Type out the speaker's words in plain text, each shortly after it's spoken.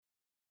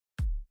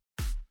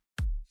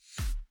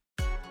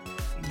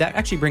that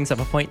actually brings up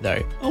a point,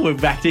 though. Oh, we're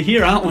back to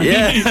here, aren't we?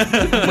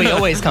 Yeah. We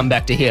always come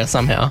back to here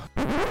somehow.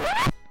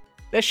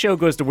 This show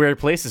goes to weird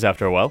places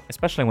after a while,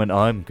 especially when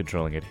I'm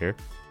controlling it here.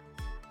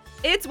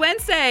 It's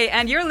Wednesday,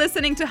 and you're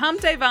listening to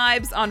Hump Day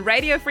Vibes on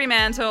Radio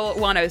Fremantle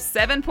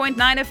 107.9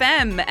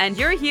 FM, and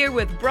you're here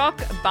with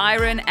Brock,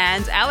 Byron,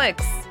 and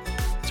Alex.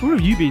 So what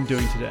have you been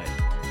doing today?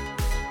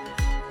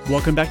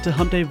 Welcome back to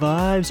Hump Day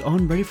Vibes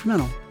on Radio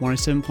Fremantle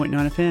 107.9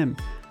 FM.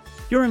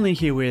 You're only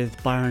here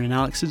with Byron and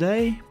Alex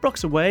today.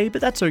 Brock's away, but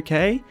that's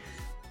okay.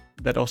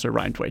 That also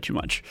rhymed way too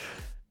much.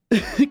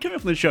 Coming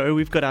up on the show,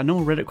 we've got our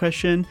normal Reddit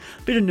question,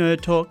 a bit of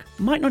nerd talk,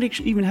 might not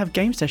even have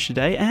game session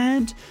today,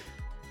 and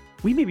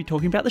we may be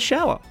talking about the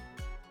shower.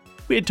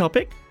 Weird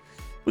topic.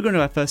 We're going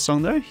to our first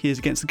song though. Here's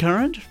Against the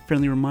Current.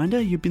 Friendly reminder,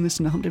 you've been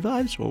listening to Hump Day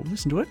Vibes, well,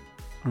 listen to it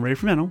on Radio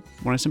Fremantle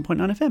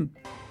 107.9 FM.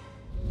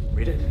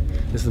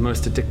 Reddit is the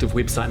most addictive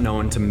website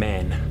known to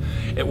man.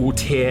 It will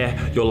tear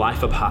your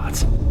life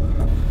apart.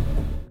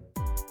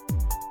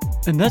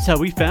 And that's how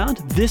we found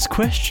this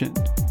question.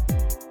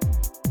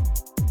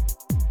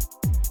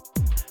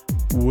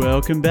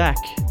 Welcome back.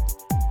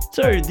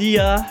 So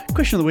the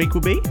question of the week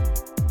will be,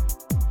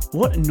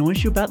 what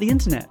annoys you about the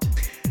internet?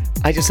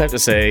 I just have to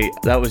say,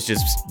 that was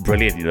just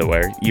brilliant,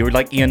 where you were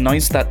like, you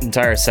announced that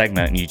entire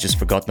segment and you just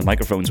forgot the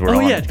microphones were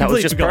on. Yeah, that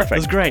was just forgot. perfect. That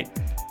was great.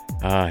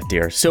 Ah,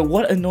 dear. So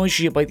what annoys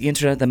you about the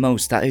internet the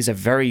most? That is a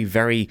very,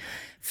 very,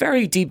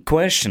 very deep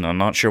question. I'm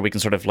not sure we can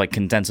sort of like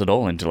condense it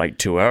all into like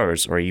 2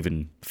 hours or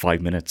even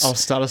 5 minutes. I'll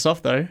start us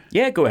off though.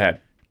 Yeah, go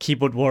ahead.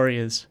 Keyboard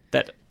warriors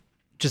that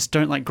just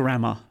don't like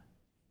grammar.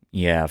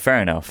 Yeah,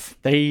 fair enough.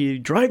 They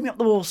drive me up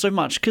the wall so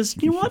much because,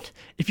 you know what?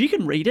 If you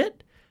can read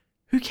it,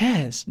 who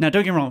cares? Now,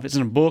 don't get me wrong. If it's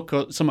in a book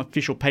or some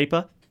official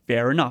paper,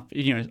 fair enough.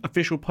 You know,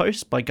 official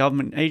posts by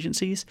government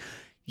agencies,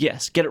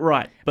 yes, get it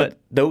right. But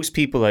those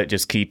people that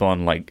just keep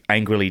on like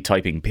angrily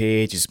typing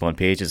pages upon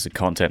pages of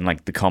content,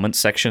 like the comments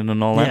section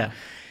and all that, yeah.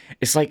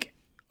 It's like,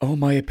 oh,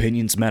 my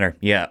opinions matter.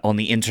 Yeah, on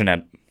the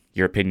internet,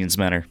 your opinions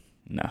matter.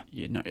 No,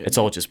 Yeah, no, it's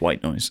all just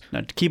white noise.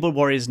 No, keyboard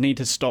warriors need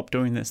to stop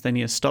doing this. They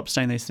need to stop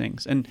saying these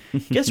things. And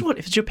guess what?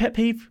 If it's your pet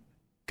peeve,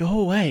 go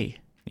away.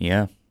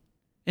 Yeah.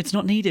 It's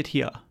not needed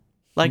here.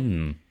 Like,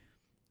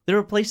 there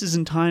are places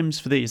and times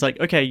for these. Like,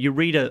 okay, you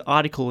read an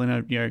article in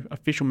a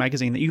official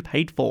magazine that you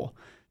paid for.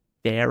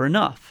 Fair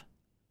enough.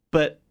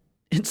 But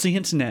it's the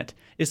internet.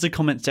 It's the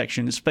comment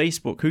section. It's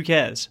Facebook. Who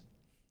cares?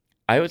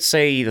 I would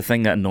say the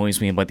thing that annoys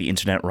me about the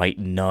internet right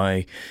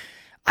now,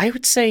 I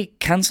would say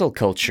cancel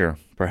culture,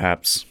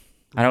 perhaps.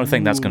 I don't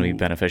think that's going to be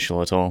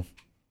beneficial at all.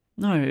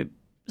 No,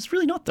 it's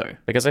really not, though.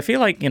 Because I feel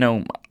like,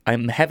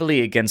 I'm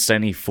heavily against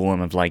any form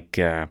of like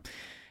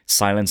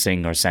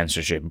silencing or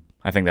censorship.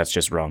 I think that's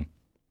just wrong.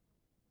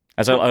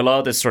 As a lot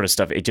of this sort of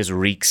stuff, it just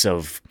reeks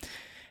of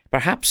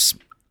perhaps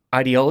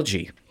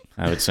ideology,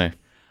 I would say.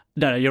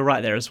 No, you're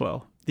right there as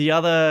well. The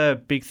other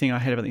big thing I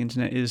hate about the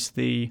internet is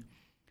the...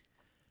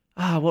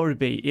 what would it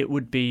be? It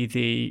would be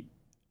the...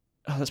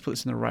 let's put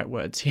this in the right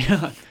words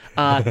here.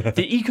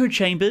 The echo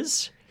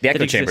chambers... The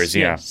echo chambers,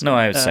 yeah. No,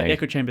 I would say...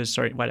 Echo chambers,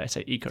 sorry, why did I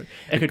say echo?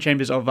 Echo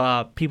chambers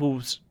of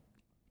people's...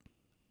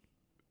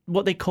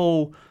 what they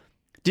call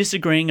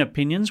disagreeing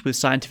opinions with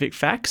scientific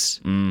facts.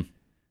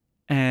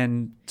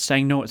 And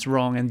saying, no, it's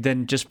wrong, and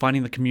then just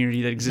finding the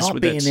community that exists Not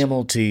with it. being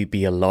able to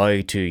be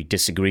allowed to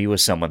disagree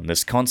with someone.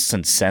 This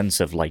constant sense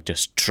of like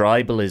just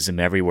tribalism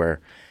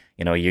everywhere.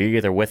 You're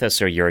either with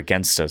us or you're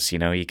against us.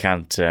 You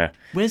can't...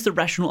 Where's the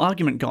rational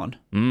argument gone?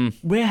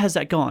 Where has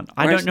that gone?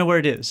 I don't know where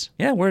it is.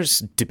 Yeah, where's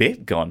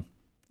debate gone?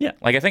 Yeah.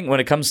 Like, I think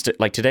when it comes to,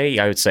 like, today,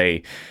 I would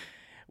say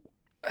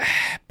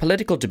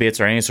political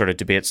debates or any sort of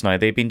debates now,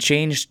 they've been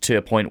changed to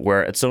a point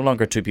where it's no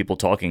longer two people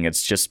talking.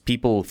 It's just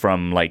people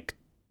from, like,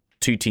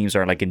 two teams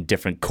are, like, in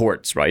different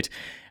courts, right?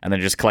 And they're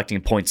just collecting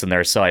points on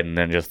their side and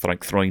then just,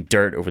 like, throwing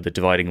dirt over the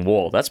dividing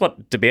wall. That's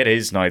what debate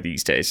is now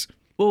these days.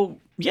 Well,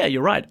 yeah,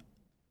 you're right.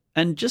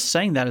 And just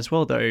saying that as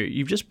well, though,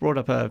 you've just brought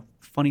up a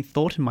funny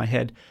thought in my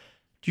head.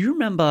 Do you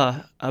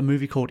remember a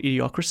movie called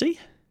Idiocracy?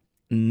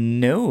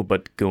 No,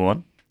 but go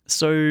on.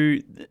 So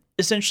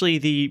essentially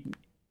the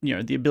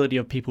ability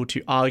of people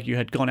to argue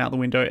had gone out the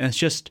window, and it's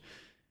just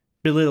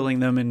belittling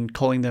them and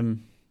calling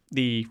them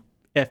the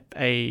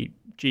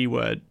F-A-G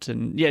word,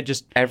 and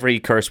just every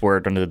curse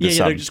word under the sun.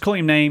 Yeah, they're just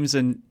calling them names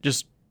and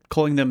just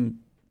calling them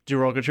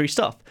derogatory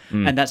stuff.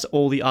 And that's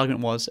all the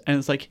argument was. And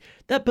it's like,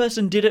 that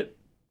person did it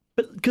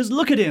but because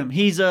look at him,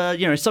 he's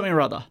something or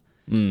other.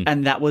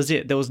 And that was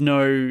it. There was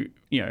no,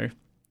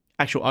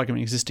 actual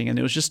argument existing, and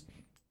it was just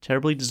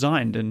terribly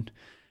designed. And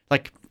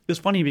like, it was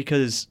funny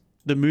because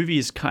the movie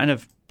is kind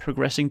of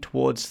progressing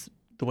towards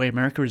the way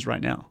America is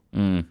right now,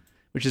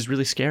 which is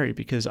really scary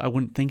because I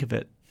wouldn't think of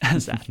it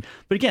as that.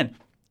 But again,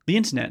 the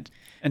internet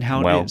and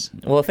how it is.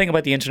 Well, the thing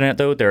about the internet,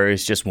 though, there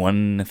is just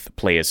one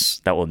place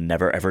that will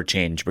never, ever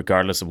change,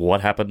 regardless of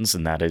what happens,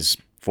 and that is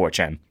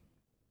 4chan.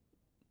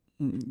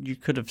 You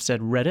could have said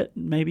Reddit,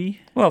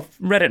 maybe? Well,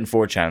 Reddit and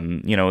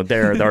 4chan,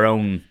 they're their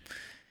own,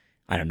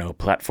 I don't know,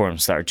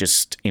 platforms that are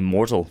just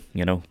immortal,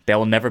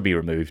 They'll never be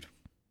removed.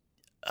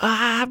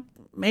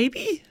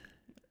 Maybe?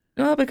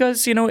 No,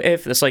 because,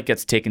 if the site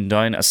gets taken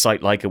down, a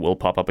site like it will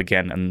pop up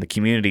again and the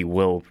community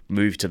will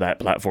move to that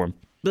platform.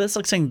 But that's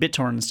like saying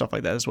BitTorrent and stuff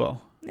like that as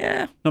well.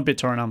 Yeah. Not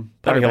BitTorrent, That'd be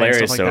Pirate Bay and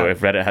hilarious, stuff though, like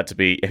that.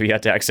 if you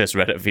had to access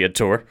Reddit via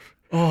Tor.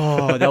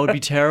 Oh, that would be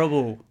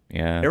terrible.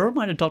 Yeah. Everyone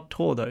might adopt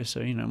Tor, though, so,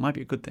 it might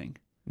be a good thing.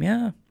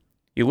 Yeah.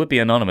 You would be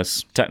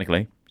anonymous,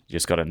 technically. You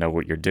just got to know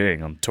what you're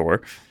doing on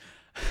Tor.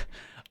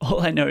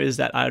 All I know is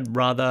that I'd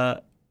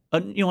rather...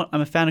 you know what?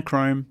 I'm a fan of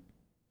Chrome.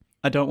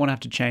 I don't want to have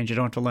to change. I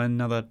don't have to learn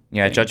another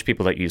Yeah, thing. judge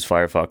people that use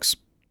Firefox.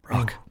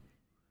 Brock.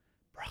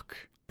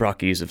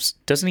 Brock uses...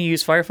 Doesn't he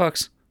use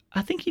Firefox?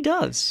 I think he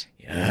does.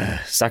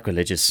 Yeah,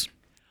 sacrilegious.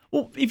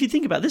 Well, if you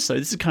think about this, though,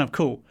 this is kind of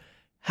cool.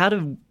 How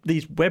do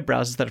these web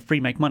browsers that are free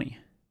make money?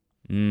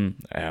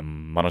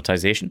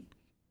 Monetization?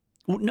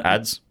 Well, no,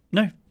 Ads?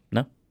 No.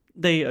 No?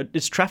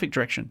 It's traffic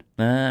direction.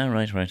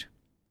 Right.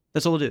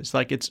 That's all it is.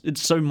 Like,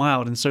 it's so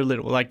mild and so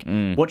little. Like,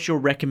 what's your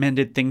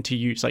recommended thing to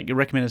use? Like, your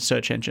recommended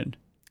search engine?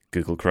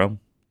 Google Chrome?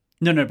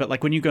 No, but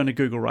like when you go into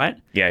Google, right?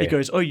 Yeah, It yeah.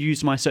 goes, oh,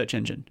 use my search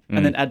engine.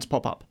 And then ads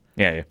pop up.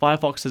 Yeah.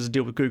 Firefox has a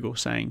deal with Google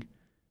saying,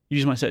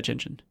 use my search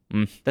engine.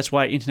 That's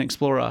why Internet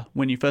Explorer,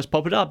 when you first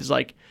pop it up, is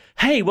like,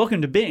 hey,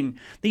 welcome to Bing.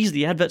 These are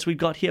the adverts we've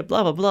got here,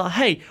 blah, blah, blah.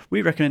 Hey,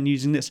 we recommend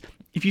using this.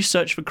 If you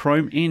search for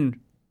Chrome in...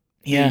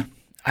 Yeah.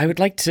 I would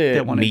like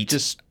to want to meet...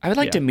 just- I would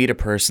like yeah. to meet a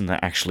person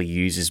that actually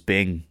uses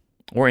Bing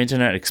or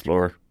Internet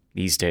Explorer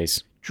these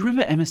days. Do you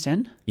remember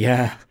MSN?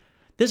 Yeah.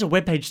 There's a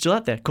webpage still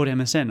out there called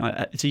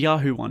MSN. It's a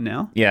Yahoo one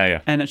now. Yeah.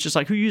 And it's just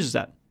like, who uses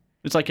that?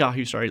 It's like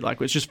Yahoo, sorry. Like,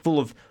 it's just full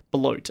of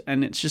bloat.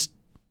 And it's just...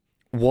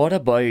 What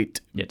about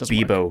Yeah, it doesn't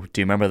Bebo?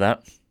 Do you remember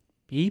that?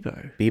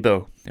 Bebo.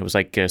 Bebo. It was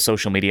like a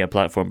social media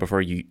platform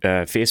before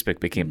Facebook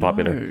became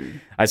popular. No.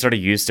 I sort of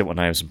used it when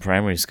I was in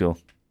primary school.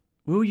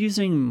 We were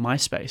using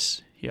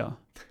MySpace here.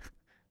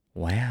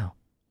 Wow.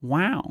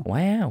 Wow.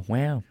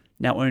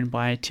 Now owned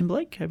by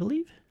Timberlake, I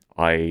believe.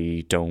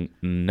 I don't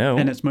know.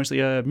 And it's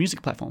mostly a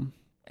music platform.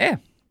 Yeah.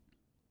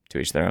 To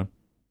each their own.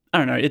 I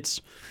don't know.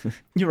 It's...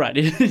 You're right.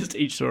 It is to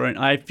each their own.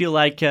 I feel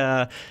like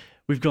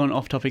we've gone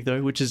off topic,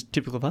 though, which is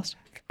typical of us.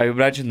 I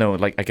imagine, though,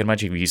 like, I can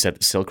imagine if you said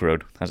the Silk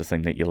Road as a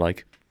thing that you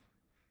like.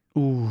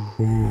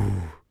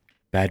 Ooh.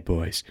 Bad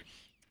boys.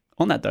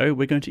 On that, though,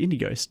 we're going to Indie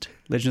Ghost,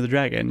 Legend of the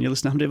Dragon. You're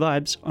listening to Humday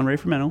Vibes on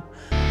Radio Fremantle.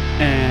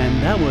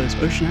 And that was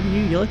Ocean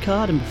Avenue, Yellow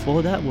Card, and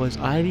before that was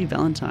Ivy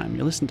Valentine.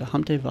 You're listening to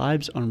Humday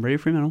Vibes on Radio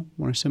Fremantle,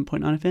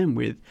 107.9 FM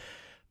with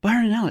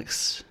Byron and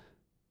Alex.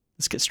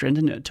 Let's get straight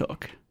into Nerd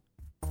Talk.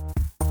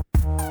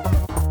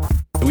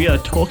 We are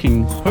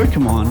talking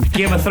Pokemon.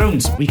 Game of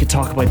Thrones. We could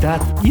talk about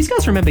that. You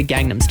guys remember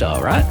Gangnam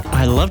Style, right?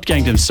 I loved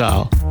Gangnam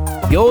Style.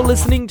 You're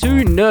listening to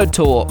Nerd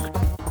Talk.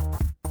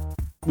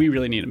 We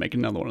really need to make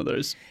another one of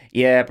those.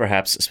 Yeah,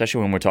 perhaps,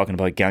 especially when we're talking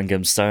about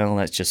Gangnam Style.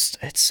 It's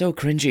so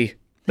cringy.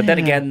 But then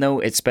again, though,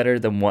 it's better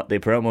than what the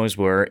promos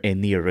were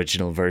in the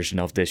original version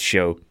of this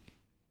show.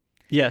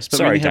 Yes, but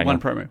Sorry, we only had Daniel.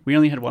 one promo. We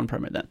only had one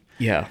promo then.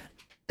 Yeah.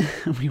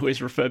 We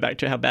always refer back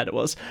to how bad it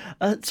was.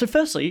 So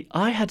firstly,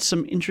 I had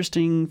some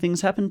interesting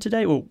things happen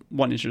today. Well,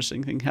 one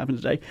interesting thing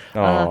happened today.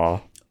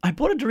 Aww. I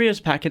bought a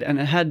Doritos packet and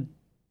it had...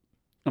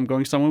 I'm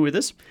going somewhere with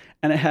this.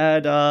 And it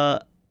had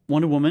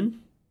Wonder Woman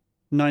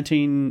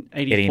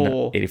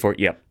 1984 84,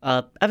 yeah.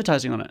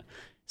 advertising on it.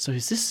 So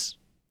is this,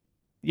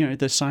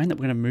 the sign that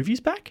we're going to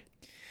movies back?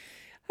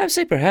 I'd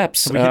say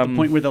perhaps. Have we hit the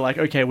point where they're like,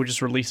 okay, we'll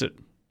just release it?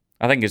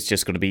 I think it's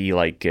just going to be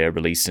like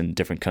released in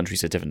different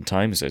countries at different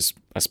times,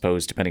 I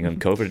suppose, depending on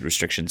COVID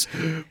restrictions.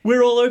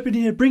 We're all open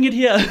here. Bring it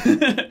here.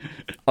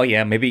 Oh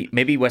yeah,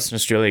 maybe Western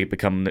Australia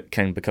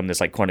can become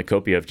this like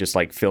cornucopia of just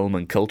like film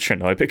and culture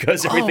now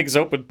because everything's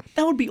open.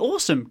 That would be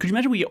awesome. Could you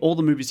imagine we get all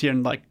the movies here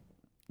and like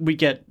we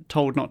get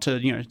told not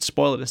to,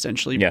 spoil it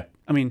essentially? Yeah.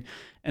 I mean,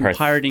 and Perth,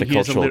 pirating the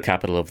here is cultural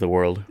capital of the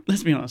world.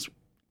 Let's be honest.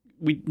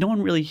 No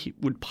one really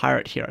would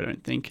pirate here, I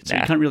don't think. So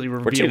Nah, you can't really we're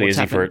reveal too what's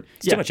lazy for happening. it.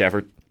 It's too much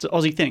effort. It's an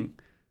Aussie thing.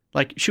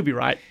 Like, should be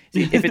right.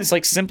 If it's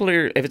like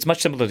simpler, if it's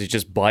much simpler to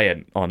just buy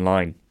it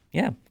online,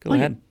 yeah, go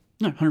ahead.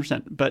 No,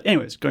 100%. But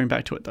anyways, going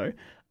back to it though,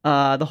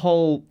 the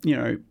whole,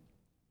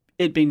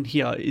 it being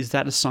here, is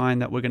that a sign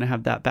that we're going to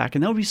have that back?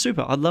 And that would be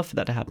super. I'd love for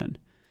that to happen.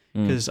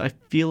 Because I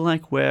feel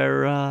like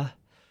we're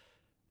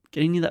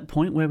getting to that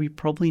point where we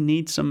probably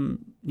need some,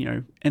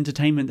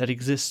 entertainment that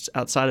exists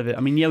outside of it. I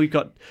mean, yeah,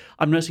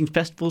 I'm noticing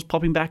festivals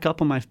popping back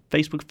up on my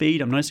Facebook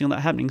feed. I'm noticing all that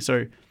happening.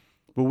 So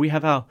will we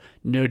have our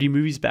nerdy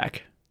movies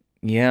back?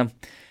 Yeah,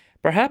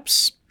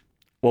 perhaps.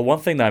 Well, one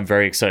thing that I'm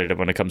very excited about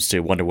when it comes to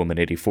Wonder Woman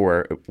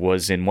 84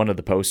 was in one of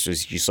the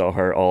posters you saw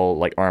her all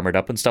like armored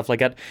up and stuff like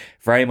that.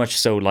 Very much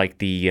so like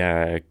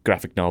the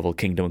graphic novel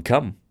Kingdom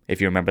Come, if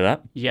you remember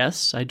that.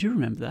 Yes, I do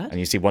remember that. And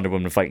you see Wonder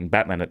Woman fighting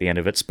Batman at the end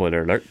of it,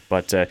 spoiler alert.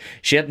 But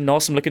she had an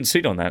awesome looking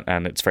suit on that,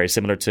 and it's very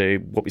similar to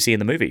what we see in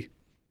the movie.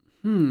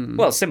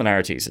 Well,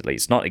 similarities at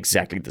least, not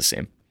exactly the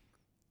same.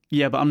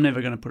 Yeah, but I'm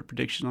never going to put a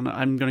prediction on it.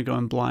 I'm going to go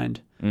in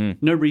blind.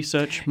 No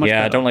research. Much Yeah,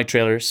 better. I don't like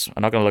trailers.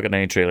 I'm not going to look at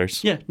any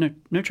trailers. Yeah,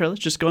 no trailers.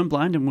 Just go in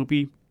blind and we'll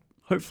be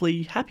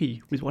hopefully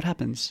happy with what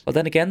happens. But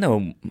then again,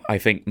 though, I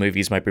think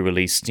movies might be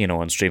released,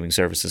 on streaming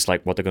services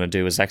like what they're going to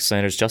do with Zack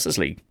Snyder's Justice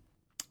League.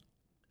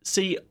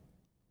 See,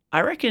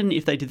 I reckon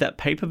if they did that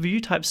pay-per-view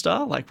type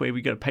style, like where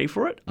we got to pay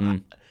for it,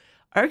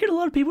 I reckon a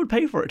lot of people would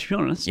pay for it, to be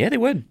honest. Yeah, they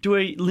would. Do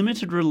a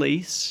limited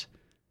release,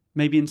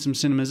 maybe in some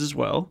cinemas as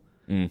well.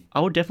 I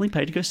would definitely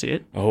pay to go see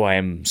it. Oh, I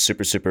am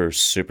super, super,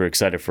 super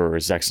excited for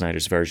Zack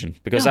Snyder's version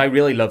because I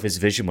really love his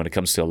vision when it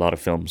comes to a lot of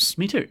films.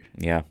 Me too.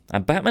 Yeah,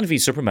 and Batman v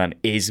Superman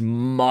is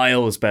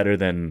miles better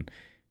than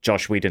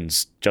Joss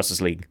Whedon's Justice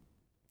League.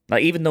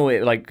 Like, even though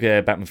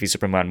Batman v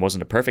Superman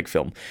wasn't a perfect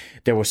film,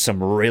 there were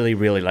some really,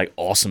 really like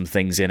awesome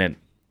things in it.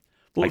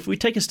 Well, if we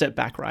take a step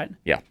back, right?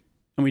 Yeah.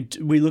 And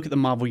we look at the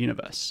Marvel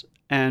Universe,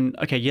 and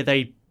okay, yeah,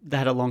 they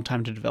had a long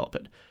time to develop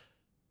it.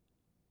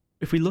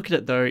 If we look at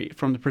it, though,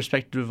 from the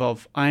perspective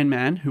of Iron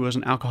Man, who was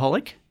an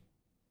alcoholic,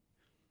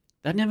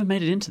 that never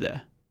made it into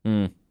there.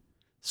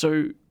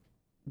 So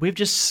we've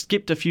just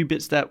skipped a few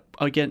bits that,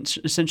 again,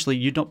 essentially,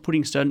 you're not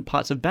putting certain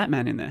parts of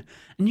Batman in there.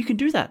 And you can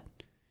do that.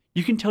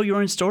 You can tell your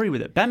own story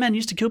with it. Batman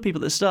used to kill people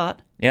at the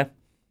start. Yeah.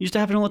 Used to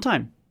happen all the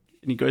time.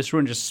 And he goes through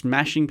and just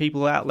smashing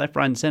people out left,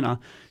 right, and center.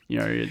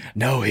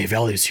 No, he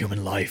values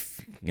human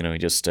life. He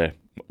just,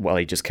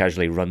 he just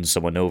casually runs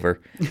someone over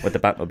with the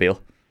Batmobile.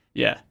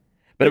 Yeah.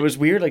 But it was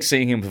weird, like,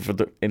 seeing him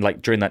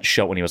during that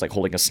shot when he was like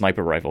holding a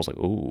sniper rifle. I was like,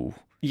 ooh.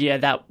 Yeah,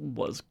 that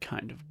was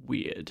kind of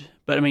weird.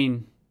 But I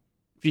mean,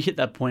 if you hit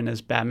that point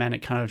as Batman, it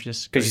kind of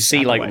just because you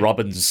see like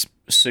Robin's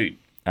suit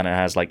and it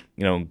has like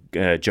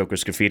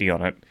Joker's graffiti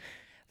on it.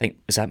 I think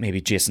is that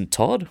maybe Jason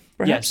Todd?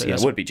 Perhaps yeah,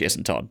 it would be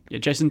Jason Todd. Yeah,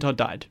 Jason Todd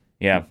died.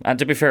 Yeah, and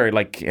to be fair,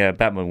 like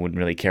Batman wouldn't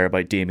really care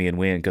about Damian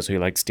Wayne because who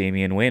likes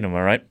Damian Wayne? Am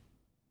I right?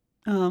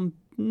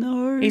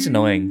 No. He's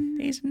annoying.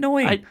 He's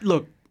annoying.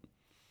 Look,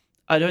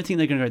 I don't think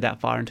they're going to go that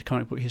far into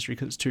comic book history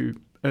because it's too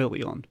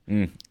early on.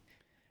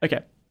 Okay.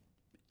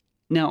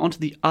 Now, onto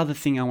the other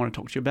thing I want to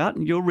talk to you about.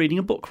 You're reading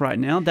a book right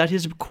now that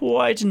is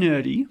quite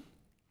nerdy.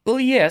 Well,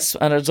 yes,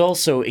 and it's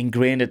also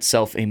ingrained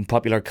itself in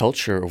popular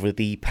culture over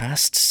the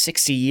past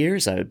 60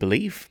 years, I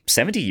believe.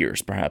 70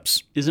 years,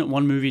 perhaps. Isn't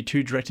one movie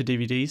 2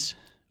 direct-to-DVDs?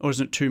 Or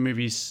isn't it 2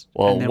 movies?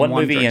 Well, and then one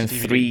movie and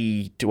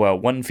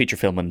direct-to-DVD? one feature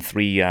film and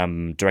 3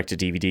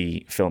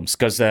 direct-to-DVD films.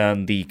 Because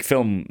the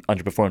film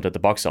underperformed at the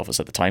box office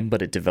at the time,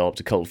 but it developed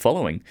a cult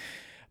following.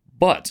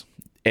 But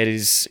it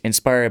is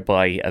inspired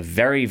by a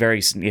very,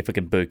 very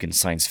significant book in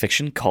science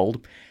fiction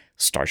called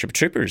Starship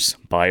Troopers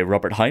by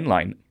Robert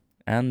Heinlein.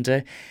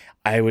 And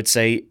I would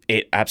say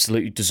it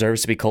absolutely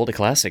deserves to be called a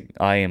classic.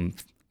 I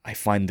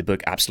find the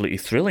book absolutely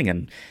thrilling,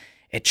 and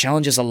it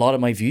challenges a lot of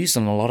my views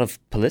on a lot of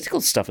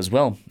political stuff as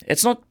well.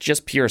 It's not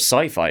just pure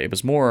sci-fi. It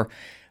was more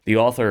the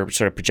author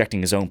sort of projecting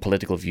his own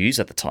political views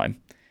at the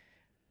time.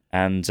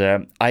 And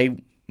I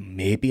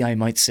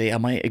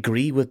might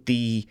agree with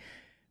the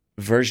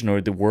version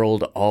or the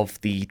world of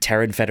the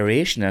Terran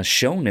Federation as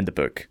shown in the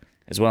book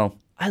as well.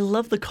 I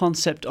love the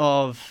concept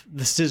of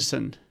the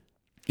citizen.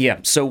 Yeah,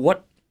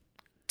 so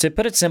to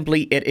put it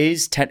simply, it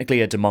is technically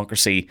a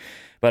democracy,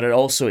 but it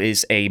also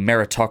is a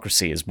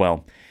meritocracy as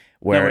well.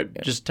 Where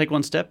just take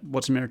one step.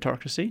 What's a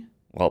meritocracy?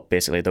 Well,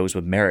 basically, those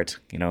with merit,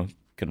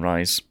 can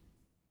rise.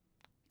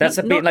 That's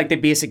like the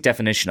basic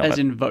definition of it. As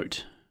in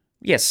vote.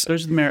 Yes.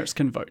 Those with merits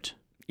can vote.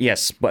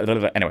 Yes, but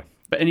anyway.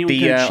 But anyone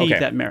can achieve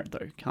that merit,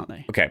 though, can't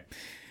they? Okay.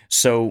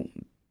 So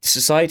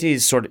society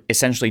is sort of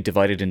essentially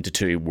divided into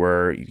 2,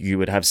 where you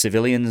would have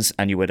civilians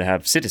and you would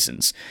have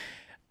citizens.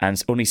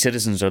 And only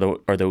citizens are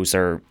those that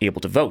are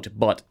able to vote.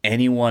 But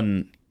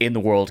anyone in the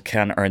world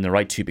can earn the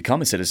right to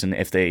become a citizen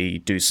if they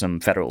do some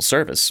federal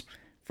service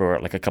for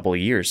like a couple of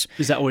years.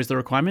 Is that always the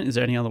requirement? Is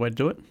there any other way to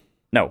do it?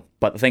 No.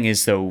 But the thing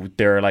is, though,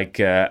 there are like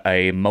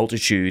a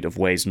multitude of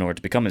ways in order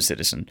to become a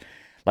citizen.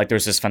 Like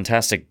there's this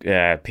fantastic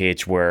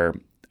page where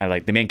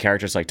the main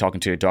character is like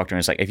talking to a doctor, and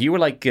it's like, if you were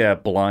like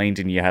blind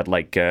and you had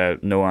like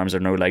no arms or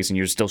no legs and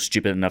you're still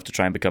stupid enough to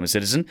try and become a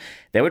citizen,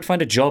 they would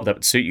find a job that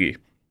would suit you.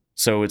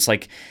 So it's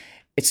like,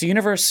 it's a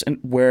universe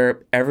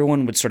where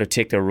everyone would sort of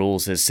take their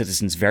roles as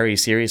citizens very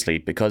seriously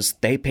because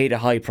they paid a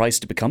high price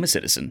to become a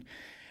citizen,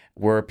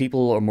 where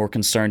people are more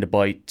concerned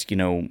about,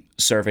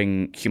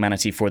 serving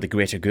humanity for the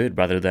greater good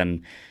rather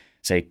than,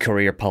 say,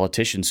 career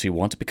politicians who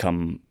want to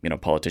become,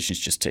 politicians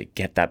just to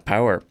get that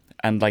power.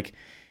 And like,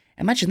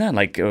 imagine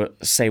that,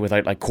 say,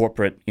 without like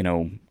corporate,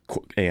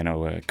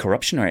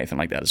 corruption or anything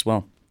like that as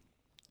well.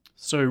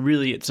 So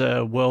really, it's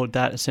a world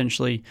that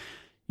essentially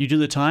you do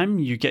the time,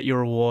 you get your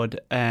reward,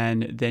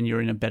 and then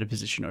you're in a better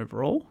position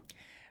overall.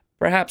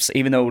 Perhaps,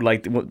 even though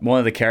like one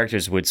of the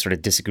characters would sort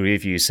of disagree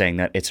with you, saying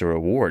that it's a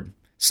reward.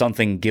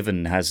 Something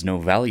given has no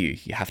value.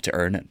 You have to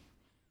earn it.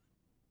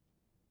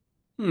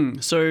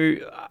 So,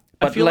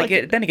 but I feel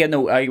then again,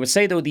 though, I would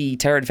say though the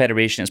Terran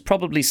Federation is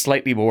probably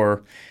slightly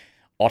more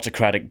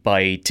autocratic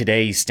by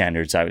today's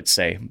standards, I would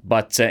say.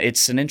 But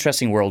it's an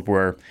interesting world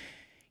where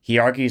he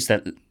argues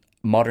that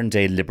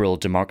modern-day liberal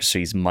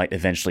democracies might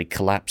eventually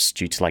collapse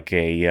due to like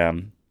a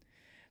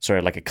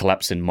a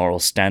collapse in moral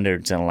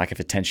standards and a lack of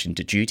attention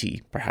to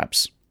duty,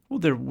 perhaps. Well,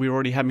 we're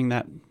already having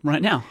that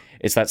right now.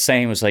 It's that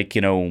same as like,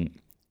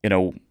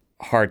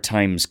 hard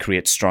times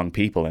create strong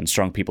people, and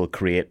strong people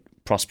create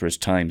prosperous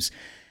times,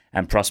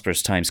 and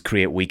prosperous times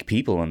create weak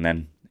people, and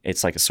then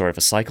it's like a sort of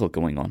a cycle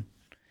going on.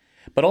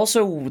 But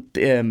also,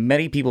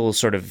 many people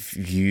sort of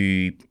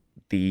view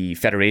the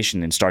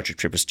Federation in Star Trek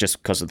Troopers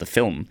just because of the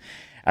film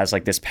as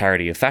like this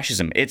parody of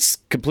fascism. It's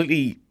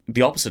completely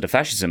the opposite of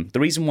fascism. The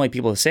reason why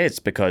people say it's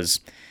because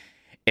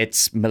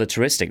it's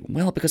militaristic.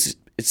 Well, because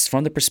it's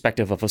from the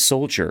perspective of a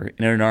soldier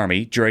in an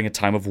army during a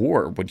time of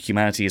war when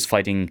humanity is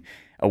fighting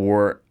a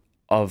war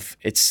of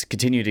its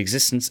continued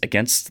existence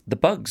against the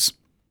bugs.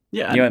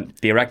 Yeah. You know,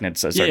 the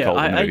arachnids, as they're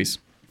called in the movies.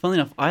 Funnily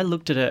enough, I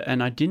looked at it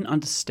and I didn't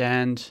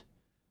understand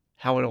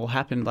how it all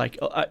happened. Like,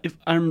 if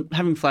I'm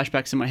having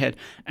flashbacks in my head,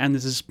 and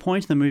there's this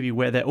point in the movie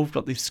where they've all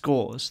got these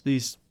scores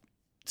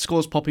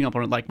popping up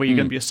on it, like where you're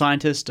going to be a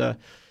scientist.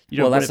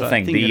 Well, that's the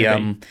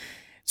thing.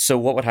 So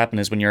what would happen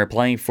is when you're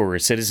applying for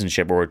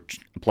citizenship or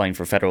applying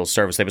for federal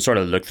service, they would sort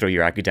of look through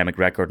your academic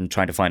record and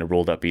trying to find a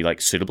role that'd be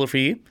like suitable for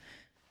you.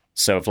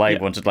 So if I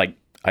wanted, like,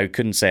 I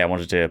couldn't say I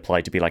wanted to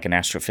apply to be like an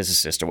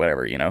astrophysicist or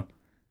whatever, you know.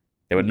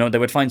 They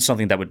would find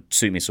something that would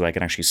suit me so I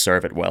can actually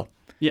serve it well.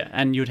 Yeah,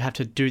 and you'd have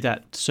to do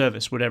that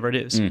service, whatever it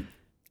is. And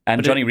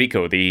but Johnny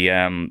Rico, the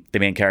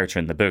main character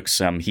in the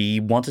books, he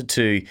wanted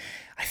to,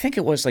 I think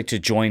it was like to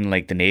join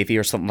like the Navy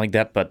or something like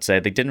that, but they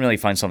didn't really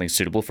find something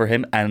suitable for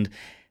him. And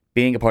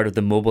being a part of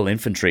the mobile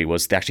infantry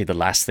was actually the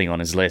last thing on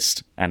his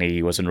list, and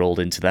he was enrolled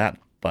into that.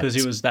 Because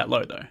he was that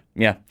low, though.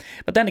 Yeah.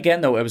 But then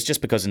again, though, it was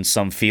just because in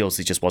some fields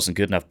he just wasn't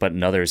good enough, but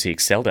in others he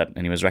excelled at,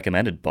 and he was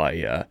recommended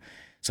by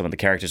some of the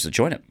characters to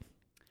join it.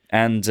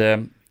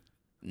 And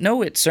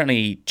no, it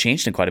certainly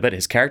changed him quite a bit.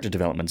 His character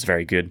development's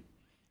very good.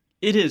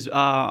 It is.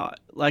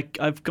 Like,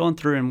 I've gone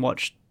through and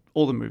watched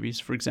all the movies,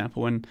 for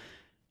example, and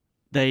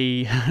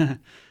they...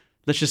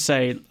 let's just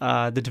say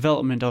the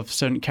development of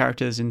certain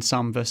characters in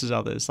some versus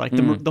others. Like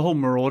the whole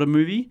Marauder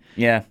movie.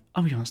 Yeah.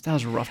 I'll be honest, that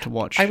was rough to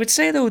watch. I would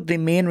say, though, the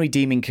main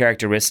redeeming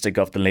characteristic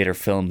of the later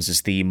films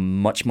is the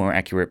much more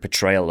accurate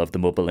portrayal of the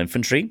mobile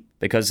infantry.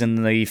 Because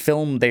in the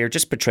film, they are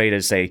just portrayed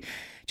as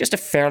just a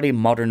fairly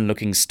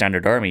modern-looking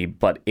standard army.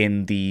 But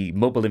in the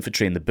mobile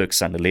infantry in the books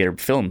and the later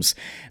films,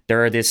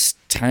 there are this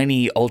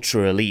tiny,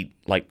 ultra-elite,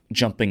 like,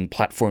 jumping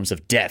platforms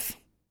of death.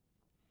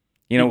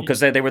 You know, because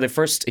they were the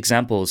first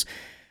examples...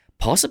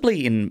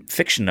 possibly in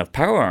fiction of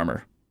power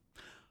armor.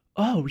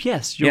 Oh,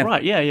 yes, you're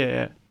right.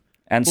 Yeah.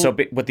 And so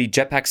with the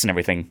jetpacks and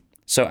everything,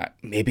 so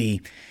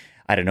maybe,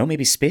 I don't know,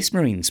 maybe Space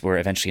Marines were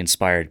eventually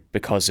inspired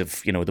because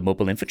of, you know, the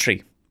mobile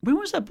infantry. When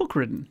was that book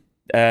written?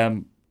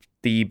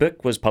 The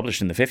book was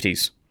published in the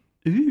 50s.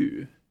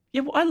 Ooh.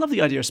 Yeah, well, I love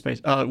the idea of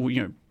space, that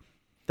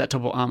type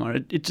of armor.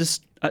 It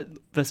just,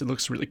 first it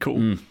looks really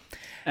cool.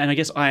 And I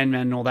guess Iron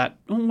Man and all that.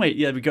 Oh, wait,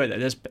 yeah, we go there.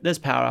 There's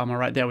power armor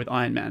right there with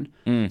Iron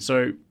Man.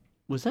 So...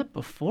 was that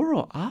before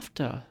or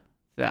after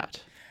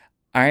that?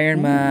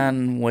 Iron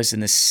Man was in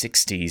the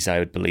 60s, I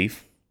would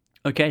believe.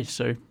 Okay,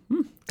 so...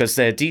 Because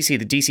the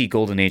DC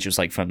Golden Age was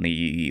like from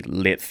the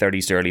late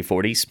 30s to early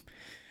 40s.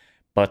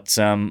 But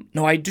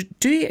no, I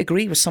do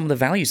agree with some of the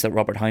values that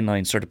Robert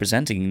Heinlein started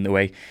presenting in the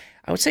way.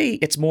 I would say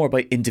it's more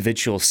about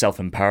individual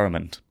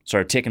self-empowerment,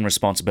 sort of taking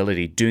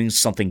responsibility, doing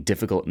something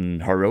difficult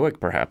and heroic,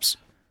 perhaps.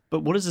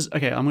 But what is this?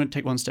 Okay, I'm going to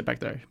take one step back,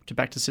 though,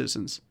 back to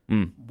Citizens.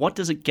 What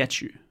does it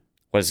get you?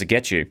 What does it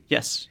get you?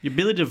 Yes. Your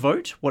ability to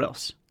vote? What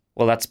else?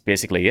 Well, that's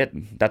basically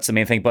it. That's the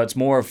main thing. But it's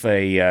more of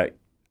a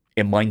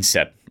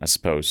mindset, I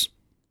suppose.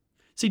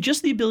 See,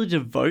 just the ability to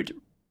vote,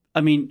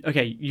 I mean,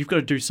 okay, you've got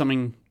to do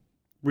something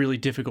really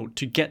difficult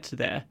to get to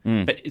there,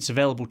 but it's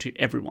available to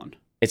everyone.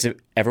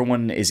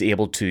 Everyone is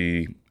able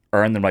to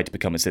earn the right to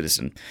become a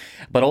citizen.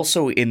 But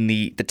also in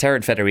the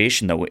Terran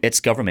Federation, though, its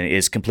government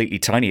is completely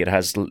tiny. It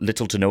has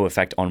little to no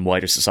effect on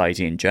wider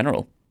society in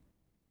general.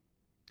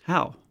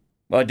 How?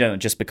 Well, no,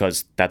 just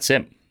because that's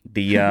it.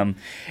 The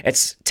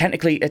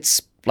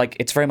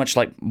it's very much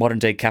like modern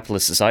day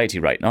capitalist society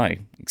right now,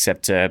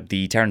 except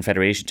the Terran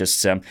Federation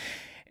just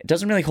it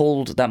doesn't really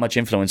hold that much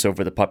influence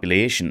over the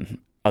population,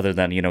 other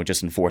than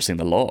just enforcing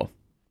the law.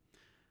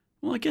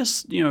 Well, I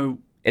guess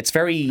it's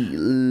very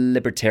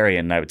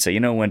libertarian, I would say.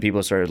 When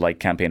people sort of like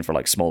campaign for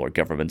like smaller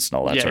governments and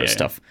all that sort of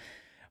stuff.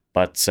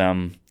 But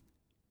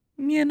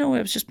it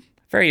was just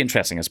very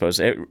interesting, I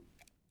suppose.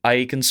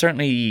 I can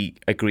certainly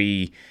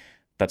agree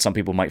that some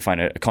people might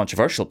find it a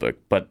controversial book,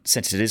 but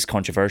since it is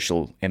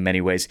controversial in many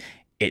ways,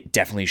 it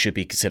definitely should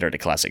be considered a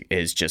classic. It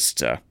is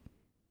just, I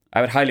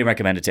would highly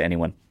recommend it to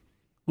anyone.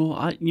 Well,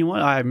 I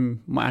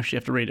might actually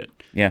have to read it.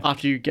 Yeah.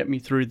 After you get me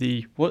through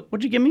the... What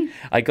did you give me?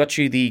 I got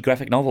you the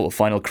graphic novel,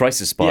 Final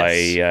Crisis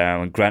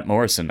by Grant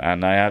Morrison,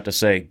 and I have to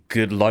say,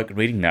 good luck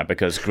reading that,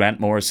 because Grant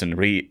Morrison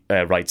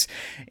writes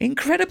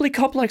incredibly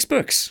complex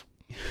books.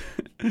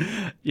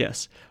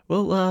 Yes.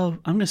 Well, I'm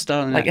going to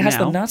start on that now. Like, it has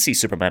the Nazi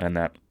Superman in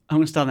that. I'm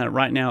going to start on that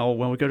right now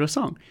when we go to a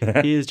song.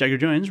 Here's Jagger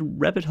Jones,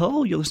 Rabbit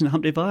Hole. You're listening to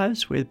Hump Day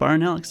Vibes with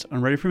Byron and Alex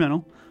on Radio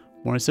Fremantle,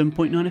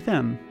 107.9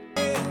 FM.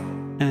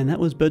 And that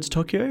was Birds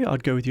Tokyo,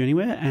 I'd Go With You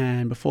Anywhere.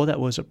 And before that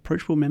was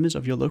Approachable Members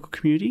of Your Local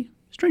Community,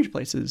 Strange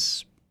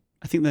Places.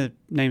 I think the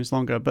name's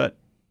longer, but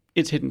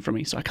it's hidden from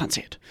me, so I can't see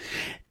it.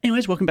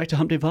 Anyways, welcome back to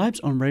Hump Day Vibes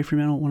on Radio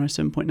Fremantle,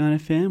 107.9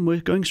 FM. We're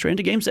going straight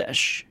into Game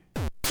Sesh.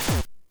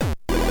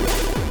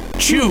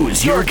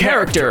 Choose your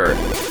character.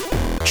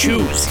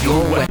 Choose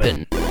your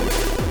weapon.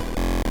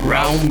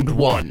 Round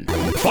 1.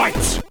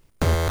 Fight!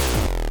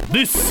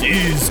 This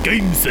is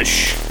Game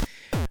Sesh.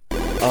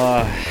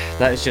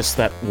 That is just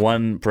that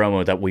one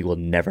promo that we will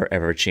never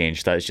ever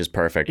change. That is just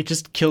perfect. It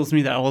just kills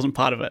me that I wasn't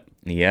part of it.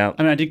 Yeah.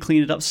 I mean, I did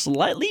clean it up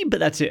slightly, but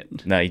that's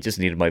it. No, you just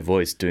needed my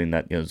voice doing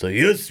that. You know, it's like,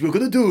 yes, we're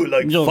gonna do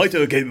like Yes.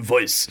 fighter game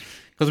voice.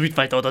 Because we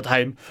fight all the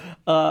time.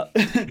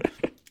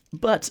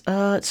 But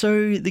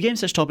so the Game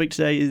Sesh topic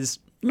today is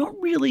not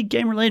really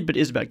game related, but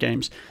is about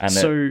games.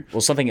 And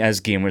well, something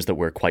as gamers that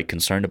we're quite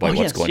concerned about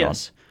what's going on.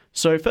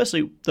 So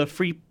firstly, the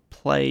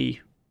free-to-play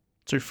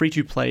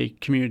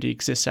community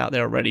exists out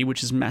there already,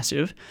 which is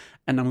massive.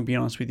 And I'm going to be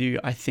honest with you,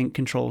 I think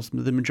controls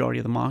the majority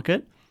of the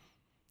market,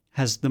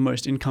 has the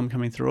most income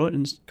coming through it.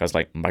 And Because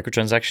like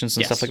microtransactions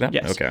and stuff like that?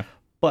 Yes. Okay.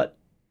 But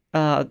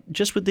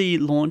just with the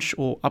launch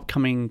or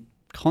upcoming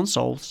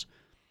consoles,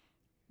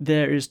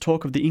 there is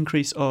talk of the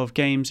increase of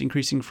games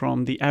increasing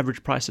from the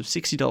average price of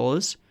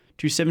 $60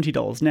 to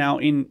 $70. Now,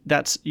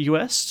 that's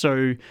US,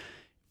 so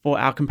for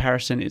our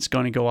comparison, it's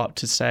going to go up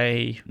to,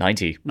 say,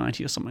 90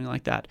 or something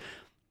like that.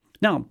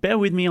 Now, bear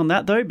with me on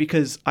that, though,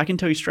 because I can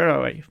tell you straight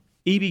away,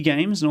 EB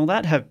Games and all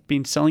that have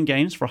been selling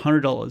games for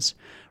 $100.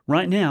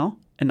 Right now,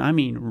 and I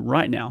mean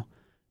right now,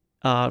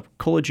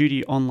 Call of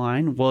Duty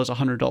Online was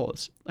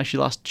 $100.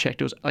 Actually, last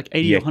checked, it was like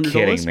 $80 or $100.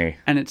 kidding me.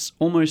 And it's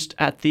almost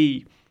at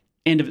the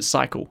end of its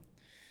cycle.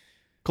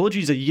 Call of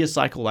Duty is a year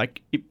cycle.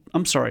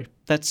 I'm sorry,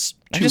 that's too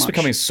I'm just much.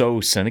 becoming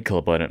so cynical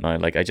about it now.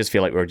 Like, I just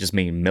feel like we're just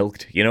being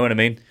milked. You know what I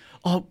mean?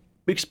 Oh,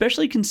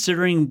 especially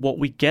considering what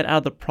we get out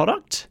of the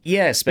product.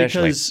 Yeah,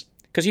 especially. Because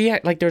Because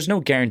there's no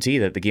guarantee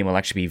that the game will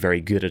actually be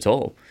very good at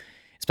all.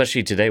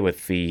 Especially today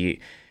with the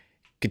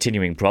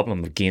continuing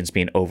problem of games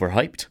being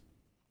overhyped.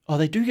 oh,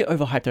 they do get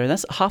overhyped though.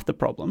 That's half the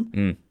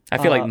problem. I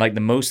feel like the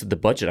most of the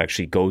budget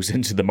actually goes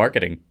into the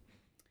marketing.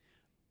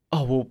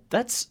 Oh, well,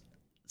 that's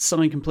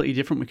something completely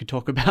different we could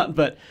talk about.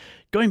 But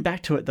going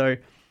back to it, though,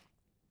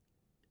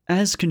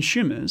 as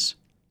consumers,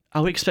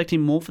 are we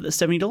expecting more for the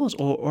 $70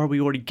 or are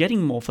we already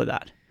getting more for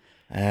that?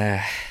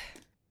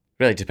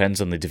 Really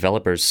depends on the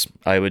developers.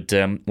 I would,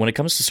 when it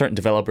comes to certain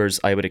developers,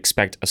 I would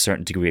expect a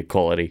certain degree of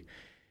quality.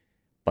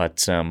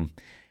 But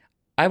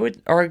I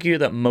would argue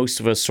that most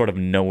of us sort of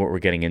know what we're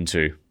getting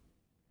into.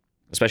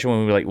 Especially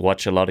when we like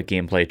watch a lot of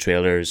gameplay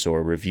trailers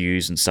or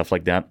reviews and stuff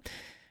like that.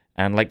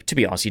 And like, to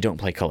be honest, you don't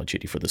play Call of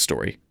Duty for the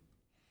story.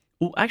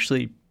 Well,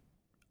 actually,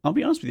 I'll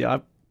be honest with you.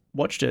 I've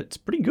watched it. It's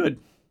pretty good.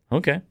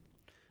 Okay.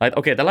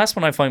 The last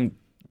one I found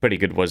pretty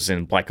good was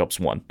in Black Ops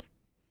 1.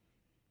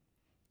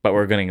 But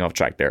we're getting off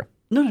track there.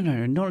 No,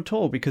 not at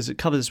all, because it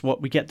covers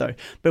what we get, though.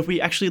 But if we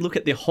actually look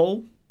at the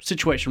whole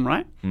situation,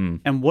 right,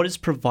 and what is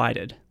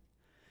provided,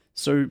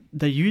 so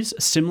they use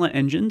similar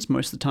engines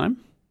most of the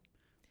time.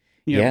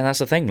 Yeah, that's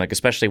the thing. Like,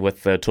 especially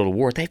with Total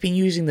War, they've been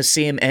using the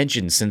same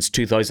engine since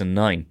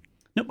 2009.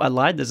 Nope, I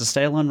lied. There's a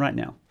sale on right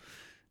now.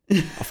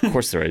 Of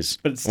course there is.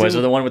 But it's Was it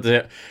still- the one with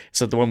the?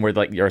 Is it the one where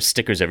like there are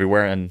stickers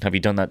everywhere? And have you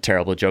done that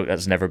terrible joke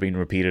that's never been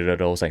repeated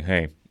at all? It's like,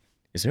 hey,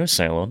 is there a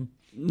sale on?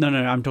 No,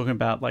 I'm talking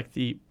about like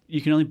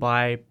you can only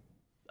buy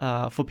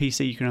for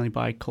PC. You can only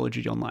buy Call of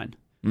Duty Online,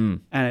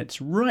 and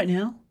it's right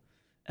now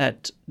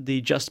at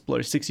the just below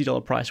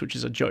 $60 price, which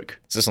is a joke.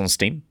 Is this on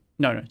Steam?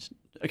 No.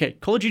 Okay,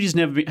 Call of Duty's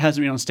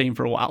hasn't been on Steam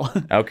for a while.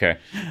 Okay.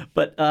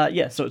 But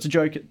yeah, so it's a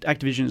joke.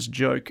 Activision is a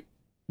joke.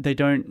 They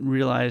don't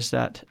realize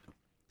that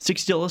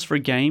 $60 for a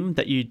game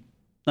that you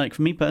like.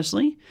 For me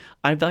personally,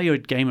 I value a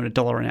game at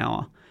 $1 an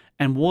hour,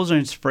 and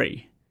Warzone's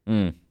free.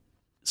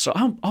 So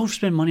I'll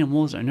spend money on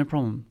Warzone, no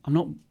problem. I'm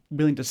not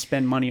willing to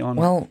spend money on.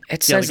 Well,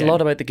 it the other says a game.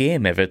 lot about the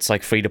game if it's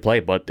like free to play,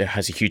 but it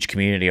has a huge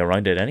community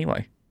around it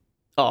anyway.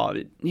 Oh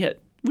yeah,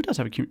 it does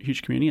have a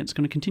huge community. It's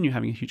going to continue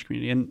having a huge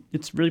community, and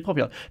it's really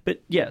popular.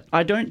 But yeah,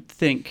 I don't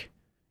think.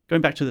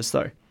 Going back to this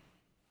though,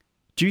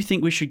 do you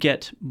think we should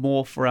get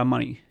more for our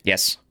money?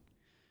 Yes.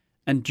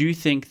 And do you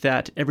think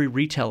that every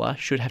retailer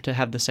should have to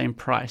have the same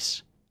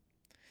price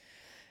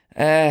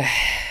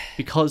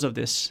because of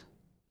this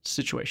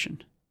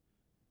situation?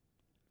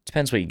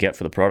 Depends what you get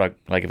for the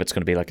product. Like if it's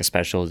going to be like a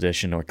special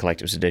edition or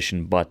collector's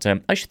edition. But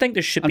I should think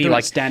there should I'm be talking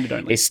like about standard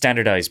only. a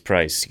standardized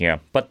price. Yeah.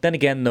 But then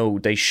again, though,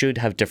 they should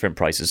have different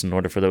prices in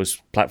order for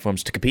those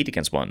platforms to compete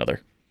against one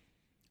another.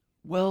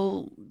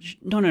 Well,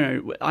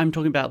 no. I'm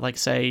talking about like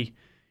say,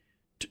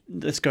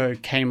 let's go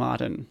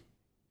Kmart and.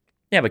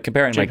 Yeah, but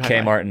comparing like JP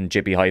Hi-Fi. Kmart and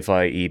JP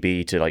Hi-Fi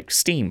EB to like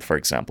Steam, for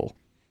example.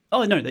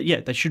 Oh no,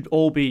 they should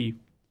all be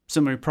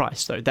similar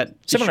price though. That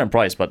Similar in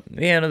price, but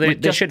yeah, no,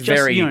 they should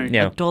vary.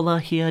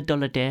 $1 here,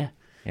 $1 there.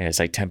 Yeah, it's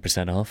like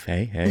 10% off.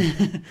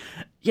 Hey.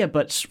 Yeah,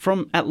 but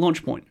from at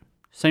launch point,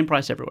 same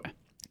price everywhere.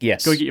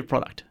 Yes. Go get your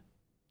product.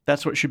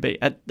 That's what it should be.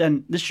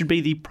 And this should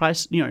be the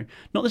price,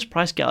 not this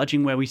price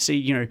gouging where we see,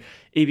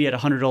 EV at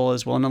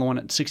 $100, while another one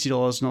at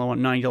 $60, another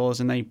one at $90,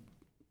 and they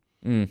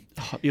Oh,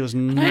 it was I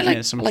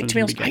nightmares. Some to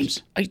be honest,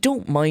 games. I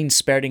don't mind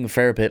spending a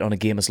fair bit on a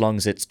game as long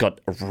as it's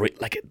got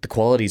the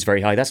quality is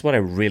very high. That's what I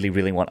really,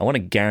 really want. I want a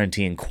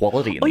guaranteeing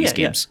quality in these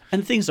games. Yeah.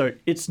 And the thing is, though,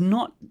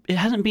 it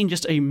hasn't been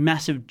just a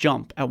massive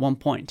jump at one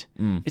point.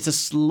 It's a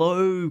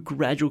slow,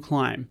 gradual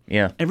climb.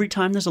 Yeah. Every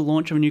time there's a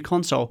launch of a new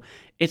console,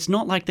 it's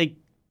not like they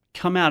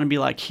come out and be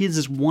like, here's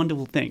this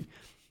wonderful thing.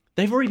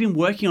 They've already been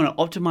working on it,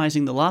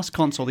 optimizing the last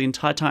console the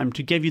entire time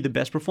to give you the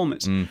best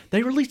performance.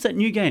 They released that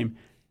new game.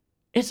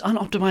 It's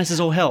unoptimized as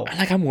all hell.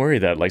 I'm worried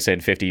that, say,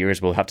 in 50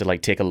 years, we'll have to,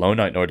 take a loan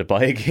out in order to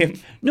buy a game.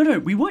 No,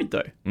 we won't,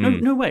 though.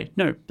 No way.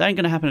 No, that ain't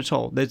going to happen at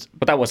all. But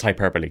that was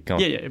hyperbole. Go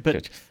on. Yeah,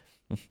 but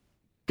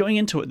going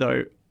into it,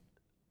 though,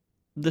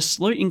 the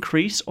slow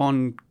increase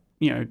on,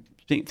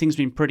 things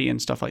being pretty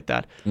and stuff like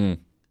that,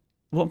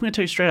 what I'm going to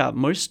tell you straight out,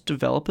 most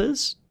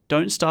developers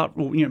don't start,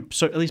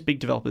 so at least big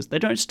developers, they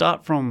don't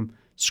start from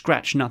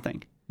scratch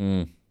nothing.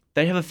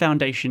 They have a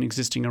foundation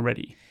existing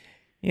already.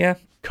 Yeah.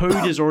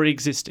 Code is already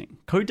existing.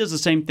 Code does the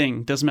same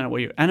thing. Doesn't matter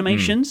what you...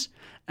 Animations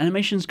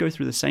go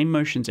through the same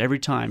motions every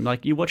time.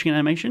 Like, you're watching an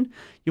animation,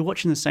 you're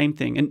watching the same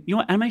thing. And you know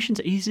what? Animations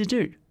are easy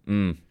to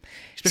do.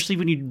 Especially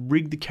when you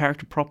rig the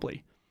character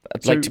properly.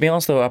 To be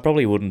honest, though, I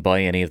probably wouldn't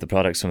buy any of the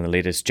products from the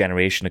latest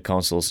generation of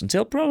consoles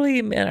until probably,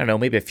 I don't know,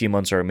 maybe a few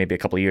months or maybe a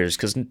couple of years.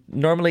 Because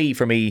normally,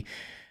 for me,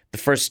 the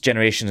first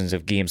generations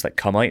of games that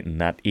come out in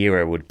that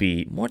era would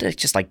be more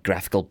just like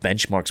graphical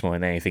benchmarks more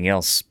than anything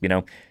else,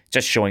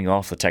 just showing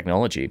off the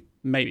technology.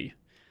 Maybe.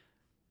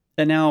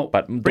 And now,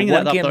 but the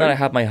one game that I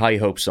have my high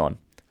hopes on,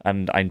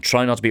 and I'm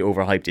trying not to be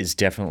overhyped, is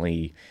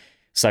definitely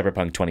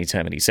Cyberpunk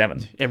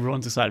 2077.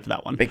 Everyone's excited for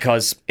that one.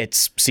 Because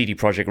it's CD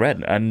Projekt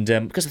Red. And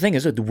because the thing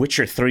is, The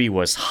Witcher 3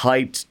 was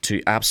hyped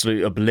to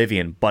absolute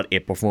oblivion, but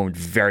it performed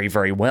very,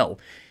 very well.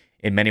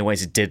 In many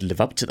ways, it did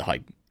live up to the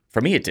hype.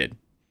 For me, it did.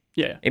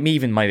 Yeah. It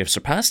even might have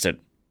surpassed it.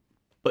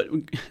 But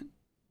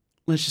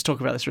let's just talk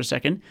about this for a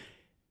second.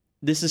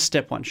 This is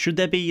step one. Should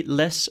there be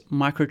less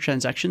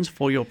microtransactions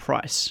for your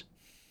price?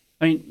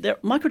 I mean,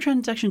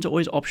 microtransactions are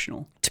always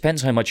optional.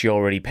 Depends how much you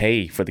already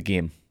pay for the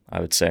game, I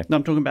would say. No,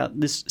 I'm talking about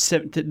the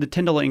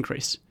 $10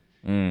 increase.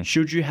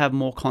 Should you have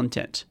more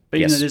content? But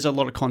even though there's a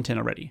lot of content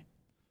already.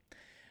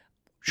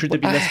 Should there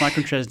be less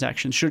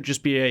microtransactions? Should it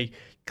just be a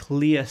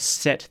clear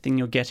set thing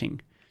you're getting?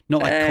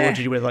 Not like Call of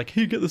Duty where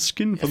here, get the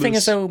skin for this. The thing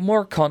is, though,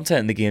 more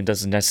content in the game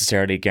doesn't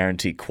necessarily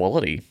guarantee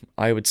quality.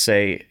 I would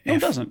say... No,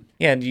 it doesn't.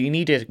 Yeah, and you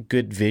need a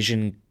good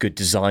vision, good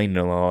design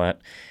and all that.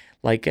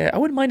 I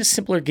wouldn't mind a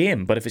simpler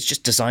game, but if it's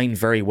just designed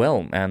very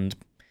well, and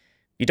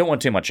you don't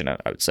want too much in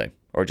it, I would say.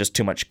 Or just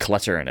too much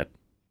clutter in it.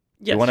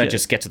 Yes, you want to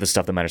just get to the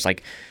stuff that matters. I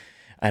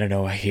don't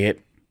know,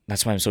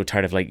 that's why I'm so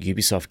tired of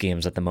Ubisoft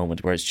games at the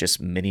moment, where it's just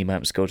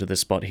mini-maps, go to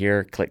this spot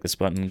here, click this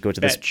button, go to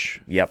this...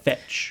 Fetch. Yep.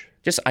 Fetch.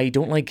 I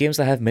don't like games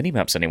that have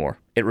mini-maps anymore.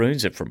 It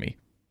ruins it for me.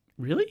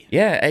 Really?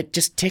 Yeah, it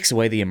just takes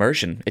away the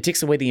immersion. It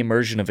takes away the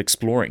immersion of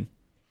exploring.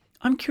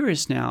 I'm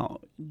curious now.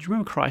 Do you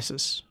remember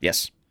Crysis?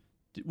 Yes.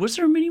 Was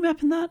there a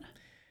mini-map in that?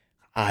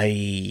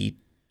 I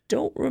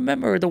don't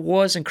remember. There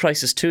was in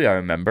Crysis 2, I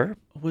remember.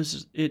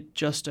 Was it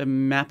just a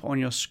map on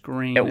your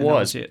screen? It was. That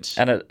was it?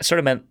 And it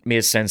sort of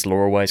made sense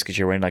lore-wise because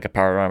you're wearing a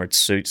power-armored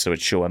suit, so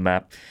it'd show a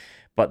map.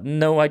 But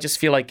no, I just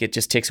feel like it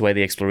just takes away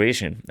the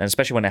exploration. And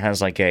especially when it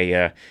has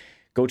a...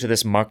 go to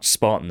this marked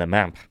spot in the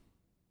map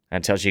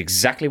and tells you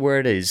exactly where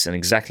it is and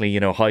exactly,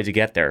 how to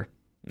get there.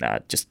 Nah,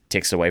 it just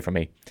takes away from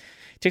me.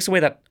 It takes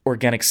away that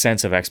organic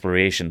sense of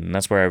exploration, and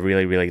that's where I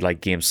really, really like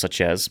games such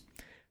as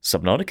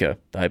Subnautica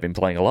that I've been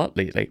playing a lot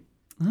lately.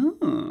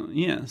 Oh,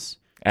 yes.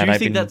 And do you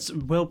think that's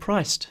well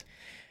priced?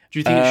 Do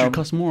you think it should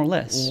cost more or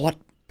less? What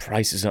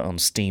price is it on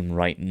Steam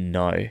right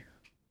now?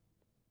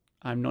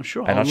 I'm not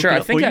sure. I'm not sure. I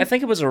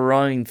think it was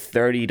around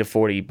 $30 to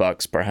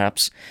 $40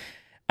 perhaps.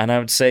 And I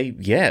would say,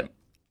 yeah,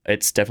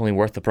 it's definitely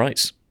worth the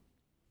price.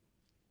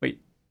 Wait,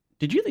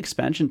 did you get the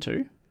expansion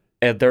too?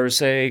 I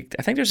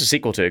think there's a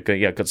sequel to it.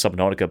 Yeah, called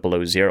Subnautica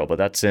Below Zero, but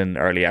that's in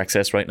early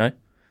access right now.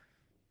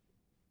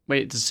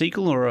 Wait, it's a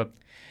sequel or a...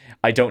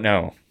 I don't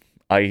know.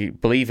 I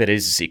believe it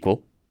is a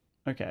sequel.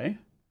 Okay.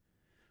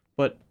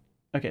 But,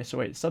 okay, so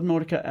wait,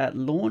 Subnautica at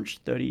launch,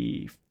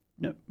 a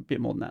bit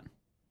more than that.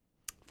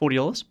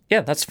 $40?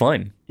 Yeah, that's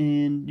fine.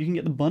 And you can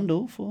get the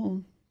bundle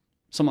for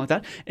something like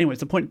that. Anyways,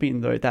 the point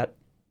being, though,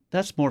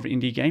 that's more of an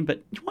indie game,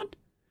 but what?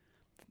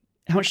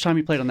 How much time have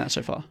you played on that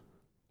so far?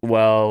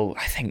 Well,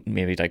 I think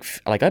maybe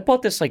I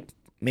bought this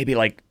maybe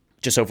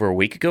just over a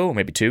week ago, or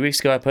maybe 2 weeks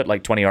ago. I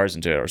put 20 hours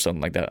into it or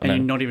something like that. And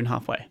you're not even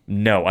halfway?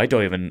 No, I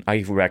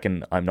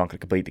reckon I'm not going to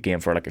complete the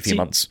game for a few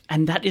months.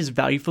 And that is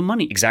value for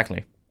money.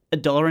 Exactly.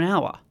 $1 an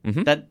hour.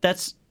 Mm-hmm.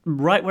 That's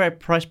right where I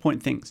price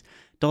point things.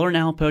 $1 an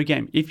hour per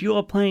game. If you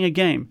are playing a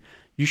game,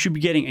 you should be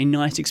getting a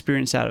nice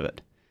experience out of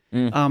it.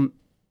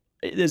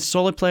 There's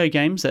solo player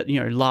games that,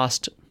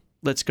 last,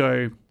 let's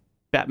go,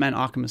 Batman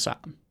Arkham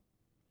Asylum.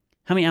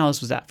 How many hours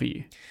was that for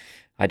you?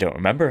 I don't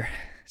remember.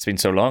 It's been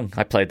so long.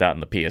 I played that on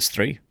the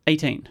PS3.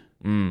 18.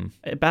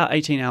 About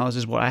 18 hours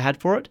is what I had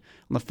for it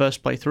on the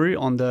first playthrough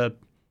on the,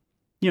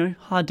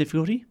 hard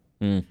difficulty.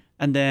 And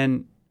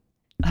then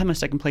I had my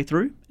second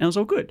playthrough and it was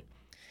all good.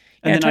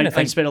 And trying then to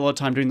I think. spent a lot of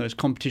time doing those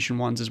competition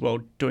ones as well,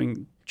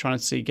 trying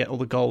to get all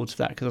the golds for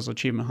that because I was an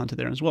achievement hunter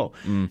there as well.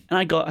 And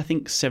I got, I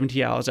think,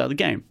 70 hours out of the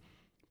game.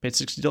 Paid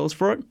 $60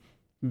 for it.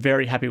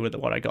 Very happy with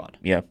what I got.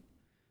 Yeah.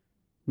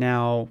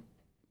 Now,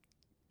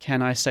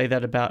 can I say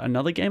that about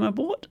another game I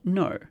bought?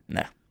 No.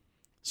 Nah.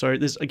 So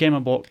there's a game I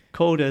bought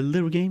called a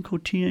little game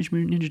called Teenage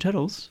Mutant Ninja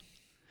Turtles.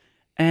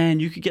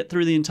 And you could get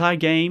through the entire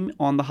game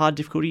on the hard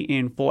difficulty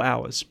in 4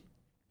 hours.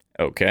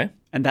 Okay.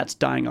 And that's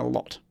dying a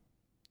lot.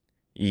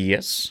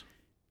 Yes.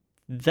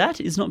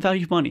 That is not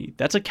value for money.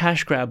 That's a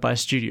cash grab by a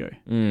studio.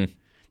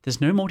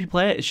 There's no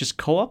multiplayer. It's just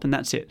co-op and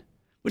that's it.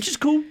 Which is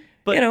cool.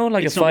 But You know,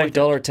 like a it's not worth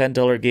 $5, it.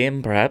 $10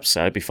 game, perhaps.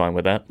 I'd be fine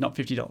with that. Not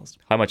 $50.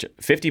 How much?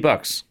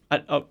 $50.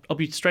 I'll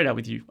be straight out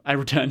with you. I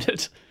returned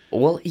it.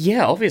 Well,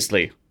 yeah,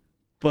 obviously.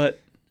 But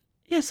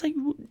yeah, it's like,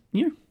 you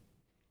know.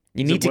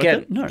 You Is need it to worth get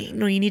it? No.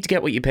 you need to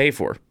get what you pay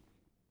for.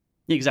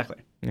 Yeah, exactly.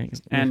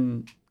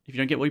 And if you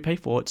don't get what you pay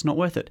for, it's not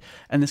worth it.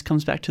 And this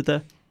comes back to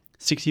the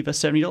 $60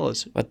 versus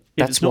 $70. But If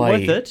that's it's not why.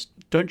 worth it,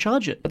 don't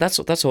charge it. But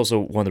that's also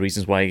one of the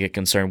reasons why I get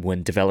concerned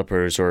when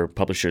developers or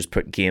publishers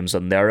put games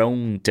on their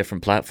own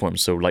different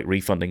platforms. So like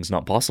refunding's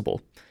not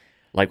possible,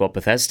 like what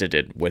Bethesda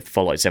did with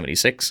Fallout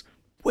 76.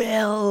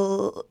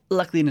 Well,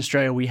 luckily in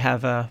Australia we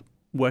have a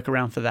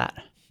workaround for that.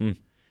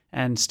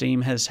 And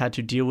Steam has had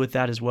to deal with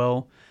that as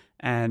well.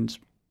 And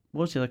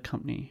what's the other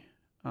company?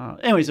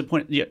 Anyways, the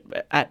point,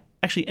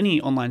 actually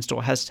any online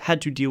store has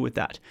had to deal with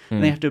that.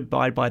 And they have to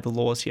abide by the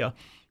laws here.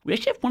 We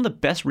actually have one of the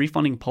best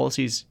refunding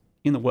policies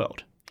in the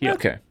world here.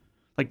 Okay.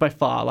 Like by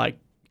far,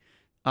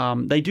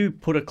 they do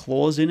put a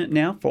clause in it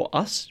now for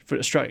us, for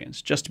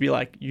Australians, just to be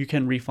like, you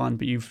can refund,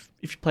 but if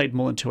you played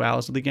more than 2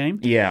 hours of the game,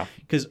 Yeah.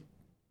 because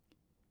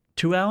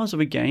 2 hours of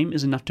a game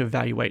is enough to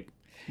evaluate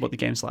what the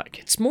game's like.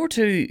 It's more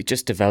to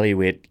just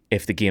evaluate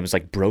if the game is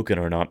like broken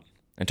or not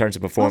in terms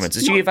of performance. it's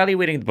Is you not-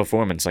 evaluating the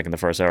performance like in the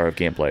first hour of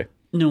gameplay?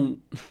 No,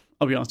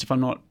 I'll be honest, if I'm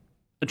not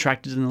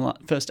attracted in the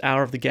first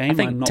hour of the game, I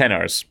think I'm not. 10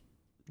 hours.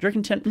 Do you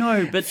reckon 10?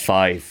 No, but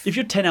 5. if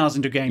you're 10 hours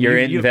into a game, You're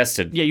you're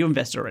invested. Yeah, you're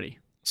invested already.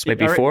 So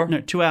maybe I reckon- 4?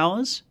 No, 2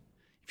 hours.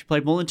 If you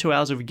played more than 2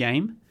 hours of a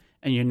game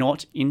and you're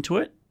not into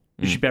it,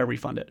 you should better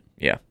refund it.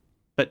 Yeah.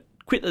 But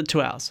quit the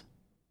 2 hours.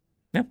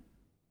 Yeah.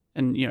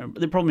 And,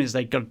 the problem is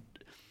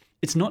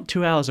it's not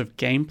 2 hours of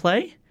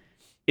gameplay,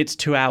 it's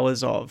 2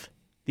 hours of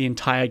the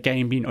entire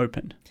game being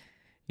open.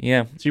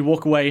 Yeah. So you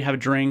walk away, have a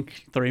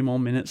drink, 3 more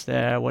minutes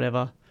there,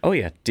 whatever. Oh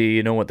yeah. Do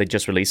you know what they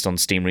just released on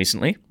Steam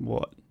recently?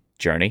 What?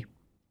 Journey.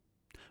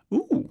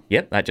 Ooh.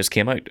 Yep, that just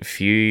came out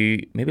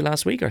maybe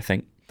last week, I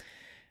think.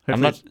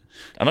 I'm Hopefully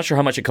not sure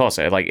how much it costs.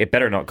 Like, it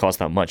better not cost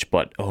that much,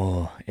 but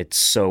it's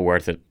so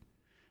worth it.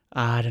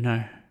 I don't know.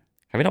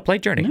 Have you not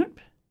played Journey? Nope.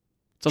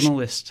 It's on the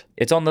list.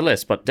 It's on the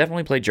list, but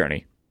definitely play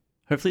Journey.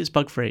 Hopefully it's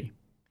bug free.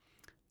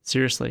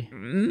 Seriously.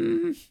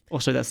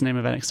 Also, that's the name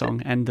of our next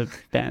song and the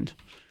band.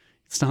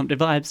 It's the Hump Day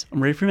Vibes.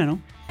 I'm Ray Fremantle.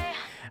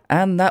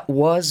 And that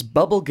was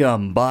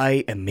Bubblegum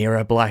by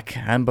Amira Black.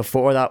 And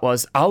before that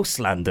was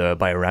Auslander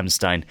by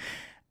Rammstein.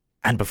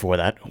 And before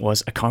that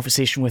was A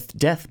Conversation with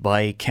Death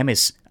by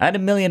Chemis. And a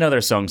million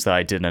other songs that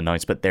I didn't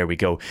announce, but there we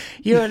go.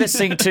 You're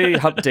listening to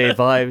Hump Day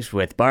Vibes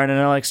with Byron and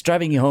Alex,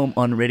 driving you home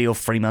on Radio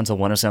Fremantle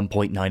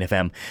 107.9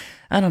 FM.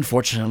 And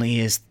unfortunately,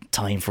 it's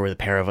time for the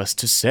pair of us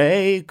to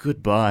say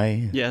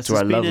goodbye Yes, to our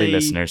it's been lovely a-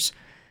 listeners.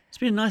 It's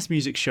been a nice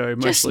music show,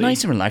 mostly. Just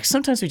nice and relaxed.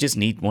 Sometimes we just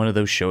need one of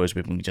those shows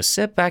where we can just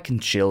sit back and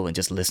chill and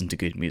just listen to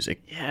good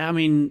music. Yeah, I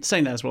mean,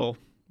 saying that as well,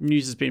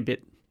 news has been a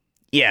bit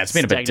Yeah, it's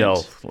been a bit dull.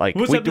 stagnant. Like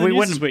What's we up in the news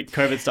wouldn't. this week?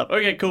 COVID stuff.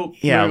 Okay, cool.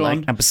 Yeah, Move like,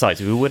 on. and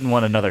besides, we wouldn't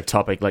want another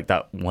topic like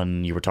that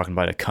one you were talking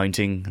about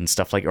accounting and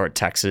stuff like, or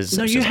taxes.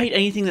 No, It's you just hate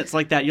anything that's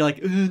like that. You're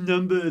like,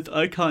 numbers,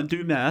 I can't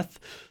do math.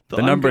 but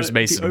the I'm numbers, gonna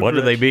be Mason. What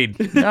over do they it."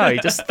 mean? No, you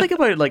just think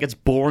about it like it's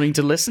boring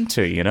to listen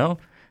to. You know, No,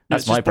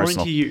 that's it's my just boring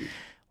personal. to you.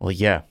 Well,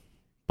 yeah,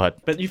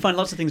 But you find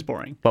lots of things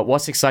boring. but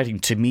what's exciting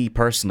to me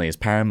personally is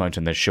Paramount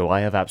in this show. I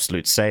have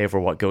absolute say over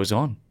what goes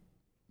on.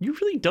 You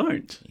really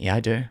don't. Yeah, I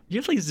do. You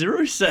have like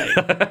zero say.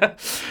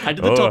 I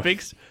do the Oh.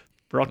 topics.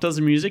 Brock does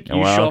the music. You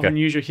Well, show up okay. and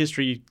use your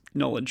history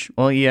knowledge.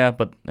 Well, yeah,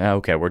 but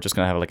okay, we're just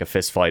gonna have like a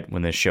fist fight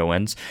when this show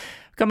ends.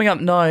 Coming up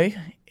now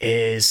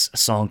is a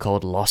song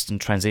called "Lost in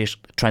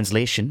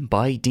Translation"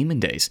 by Demon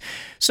Days.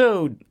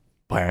 So,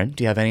 Byron,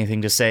 do you have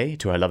anything to say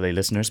to our lovely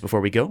listeners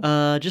before we go?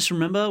 Just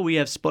remember, we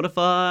have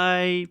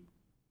Spotify.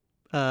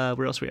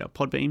 Where else we are?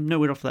 Podbeam. No,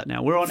 we're off that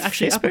now. We're on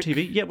actually Apple Facebook?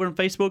 TV. Yeah, we're on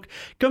Facebook.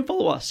 Go and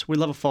follow us. We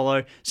love a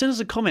follow. Send us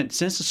a comment.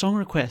 Send us a song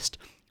request.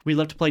 We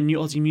love to play new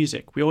Aussie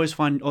music. We always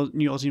find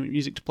new Aussie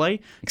music to play.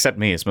 Except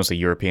me, it's mostly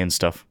European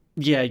stuff.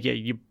 Yeah.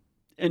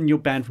 And you're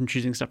banned from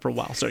choosing stuff for a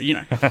while, so you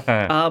know.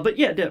 But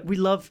yeah, we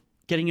love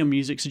getting your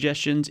music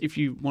suggestions if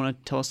you want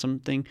to tell us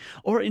something,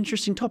 or an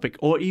interesting topic,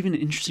 or even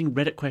an interesting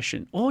Reddit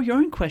question, or your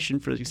own question,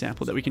 for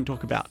example, that we can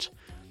talk about.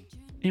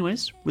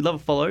 Anyways, we love a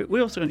follow.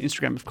 We're also on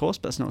Instagram, of course,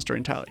 but that's not a story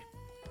entirely.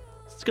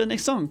 Let's go to the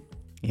next song.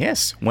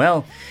 Yes.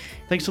 Well,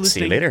 Thanks for see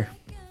listening. you later.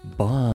 Bye.